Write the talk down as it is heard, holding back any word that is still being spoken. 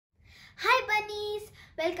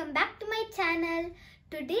welcome back to my channel.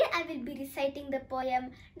 Today I will be reciting the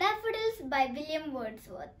poem Daffodils by William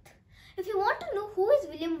Wordsworth. If you want to know who is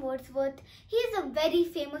William Wordsworth, he is a very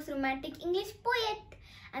famous romantic English poet,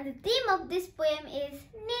 and the theme of this poem is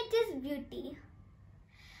nature's beauty.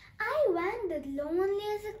 I wandered lonely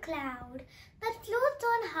as a cloud that floats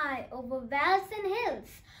on high over vales and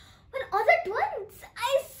hills, when all at once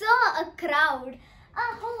I saw a crowd,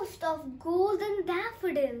 a host of golden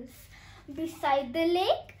daffodils, beside the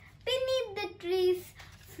lake, beneath the trees,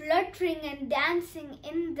 fluttering and dancing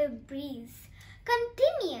in the breeze,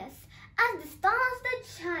 continuous as the stars that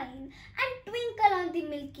shine and twinkle on the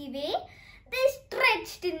Milky Way. They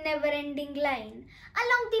stretched in never-ending line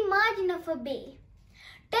along the margin of a bay.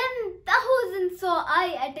 10,000 saw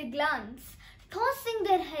I at a glance, tossing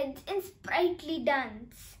their heads in sprightly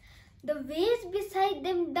dance. The waves beside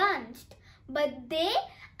them danced, but they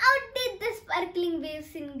outdid the sparkling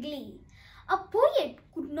waves in glee. A poet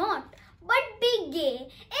could not but be gay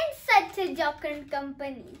in such a jocund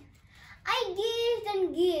company. I gazed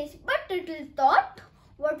and gazed, but little thought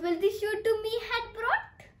what will the shoe to me had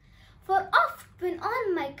brought. For oft when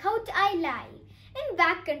on my couch I lie, in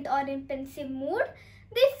vacant or in pensive mood,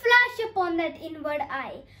 they flash upon that inward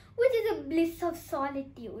eye, which is a bliss of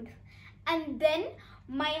solitude. And then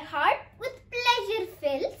my heart with pleasure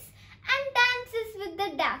fills and dances with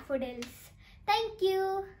the daffodils. Thank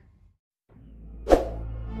you.